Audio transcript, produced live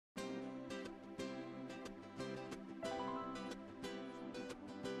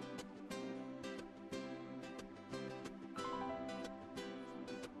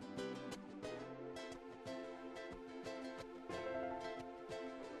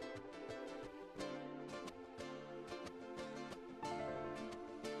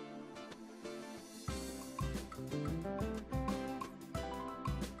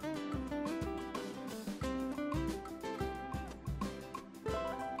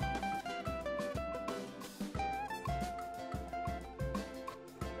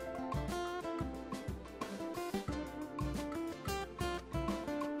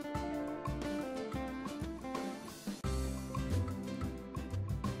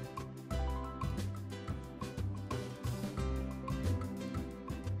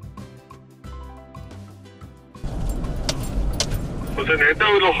Ons het net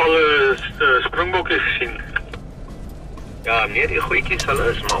nou nog al springbokkies gesien. Ja, nee, die goedjies, hulle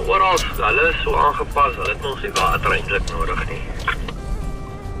is maar oral, hulle is so aangepas, hulle het ons nie water eintlik nodig nie.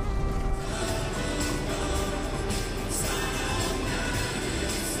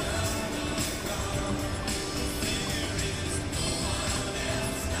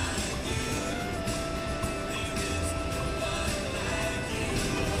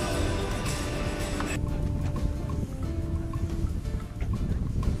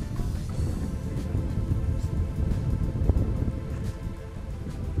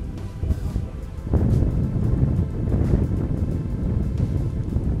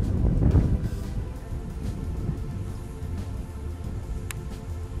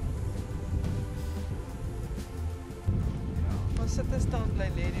 Sit en staan bly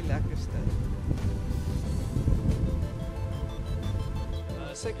lê die lekkerste.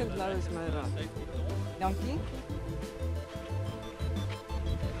 Second low is my run. Dankie.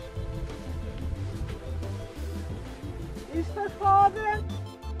 Is vir vader?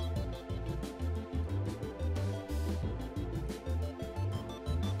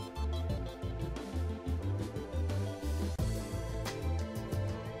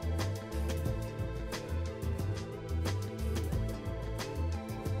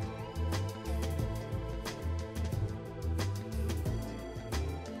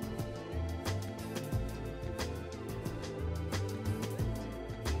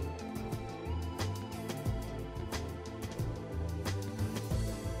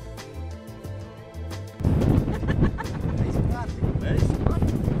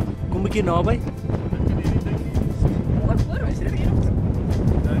 Kom ek hier naby?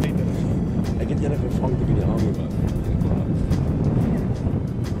 Ek het julle gevang toe by die hamer was.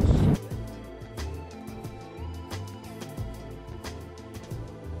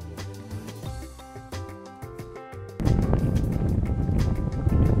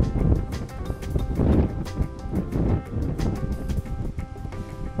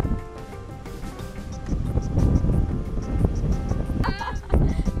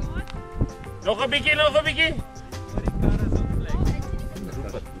 Nog 'n bietjie, nog 'n bietjie.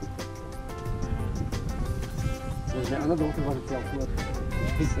 Dis 'n ander dokter wat dit self voor.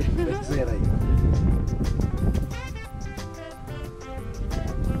 Dis sê hy.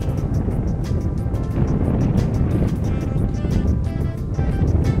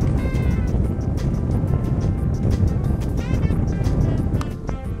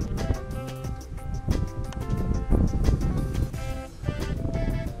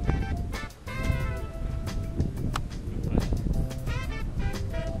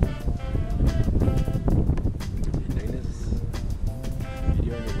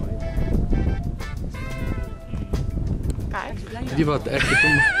 Die wat ek het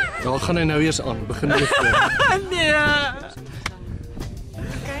hom, daar gaan hy nou eers aan, begin hy voor. Nee.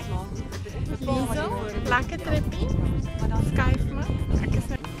 Okay. Liso, lekker trippie. Maar dan skuif me. Ek is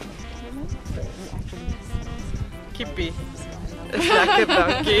Kippie. Is lekker,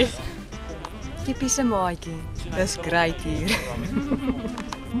 dankie. Kippie se maatjie. Dis great hier.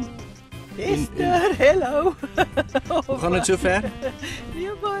 Esther, hello. Hoe gaan dit so ver? Nee,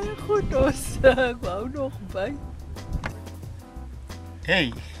 baie goed. Ons wou nog by.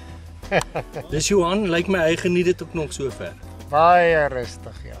 Hey. Dis Johan, lyk my hy geniet dit ook nog so ver. Baie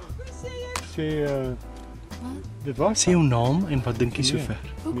rustig, ja. Sê dit was Sê jou naam en wat dink jy so ver?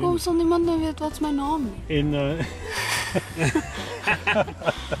 Hoekom sal niemand nou weet wat is my naam nie? en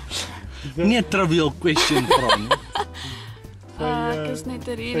Nie 'n trivial question vra nie. Ek is net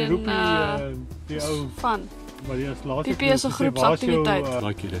hier in die ou van. maar die is later. Pipi is 'n groepsaktiwiteit.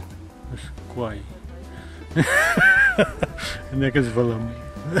 Like jy dit? Dis kwaai. En ek is Willem.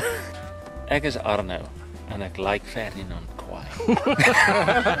 Ek is Arno en ek like Ferdinand kwaai.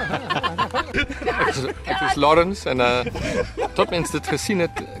 Ek is Lawrence en tot mens dit gesien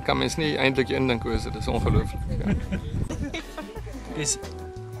het, kan mens nie eintlik indink hoe dit is ongelooflik. Ja. Is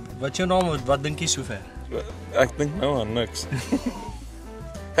wat jou naam, wat dink jy so ver? Ek dink nou aan niks.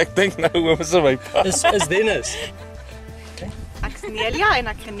 Ek dink nou oor so my pa. Is Dennis? Ek is Nelia en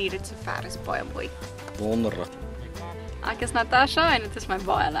ek geniet dit so ver, is baie mooi. Wonderlik. Ek is Natasha en dit is my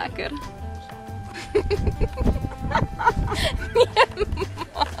baie lekker.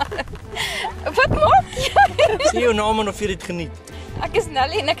 Wat maak jy? Sê jou naam en of jy dit geniet. Ek is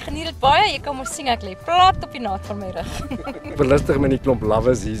Nelly en ek geniet dit baie. Jy kan mos sien ek lê plat op die naad van my rug. Belustig met die klomp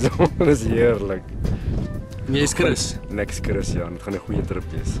lawes hierso. Dit is heerlik. Jy is Chris. Niks Chris, ja, dit gaan 'n goeie trip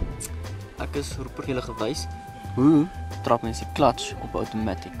wees. Ek is roeper julle gewys hoe trap mense die clutch op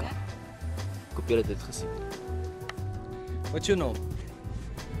outomatica. Ek hoop julle het dit gesien. Wat is jou naam?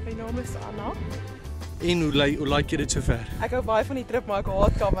 My naam is Anna. En hoe like jy dit sover? Ek hou baie van die trip, maar ek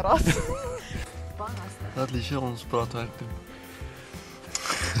haat kameras. Laat Liesje ons praatwerk doen.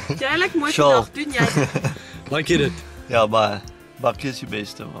 Jy lyk mooi vandag, doen jy? Like jy dit? Ja, baie. Bakkie is die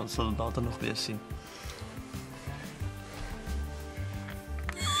beste, want ons sal dit later nog weer sien.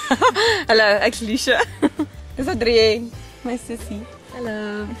 Hallo, ek's Liesje. Dis Adrien, my sussie.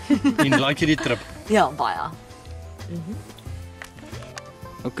 Hallo. En like jy die trip? Ja, baie.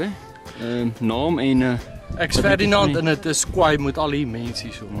 OK. Naam en Ek's Ferdinand en dit is kwaai met al die mense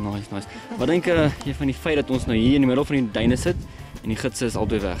hier so. Nice. Wat dink jy van die feit dat ons nou hier in die middel van die duine sit en die gidse is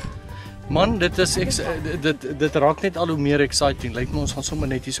albei weg? Man, dit raak net al hoe meer exciting. Lyk my ons gaan sommer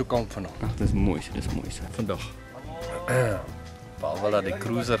net hier so kamp vanaand. Ag, dis mooi so. Vandag. Behalwe dat die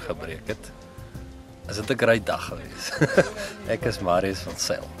cruiser gebreek het, is dit 'n great dag gewees. Ek is Marius van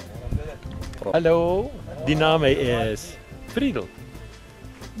Sail. Hallo, die naam is Friedel.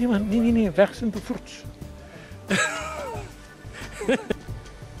 Nee man, nee, weg zijn bevoerd.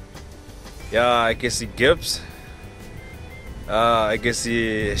 Ja, ek is die Gibbs. Ek is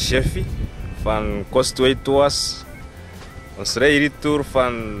die chefie van Coastways. Ons ry hierdie toer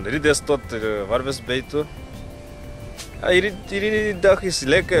van Luderitz tot Walvisbay toe. Ja, hierdie dag is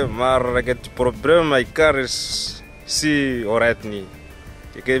lekker, maar ek het probleem my kar is alright nie.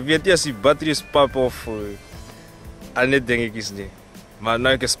 Ek weet nie as die battery is pap of al net dingetjies nie. Maar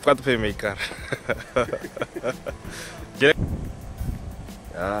nou ek is kwaad vir my kar.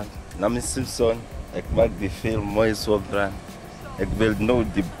 Ja, naam is Simpson. Ik maak die film mooi zo bruin. Ik wil nou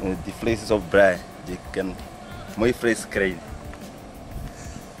die vlees is op bruin. Je kan mooi vlees krijgen.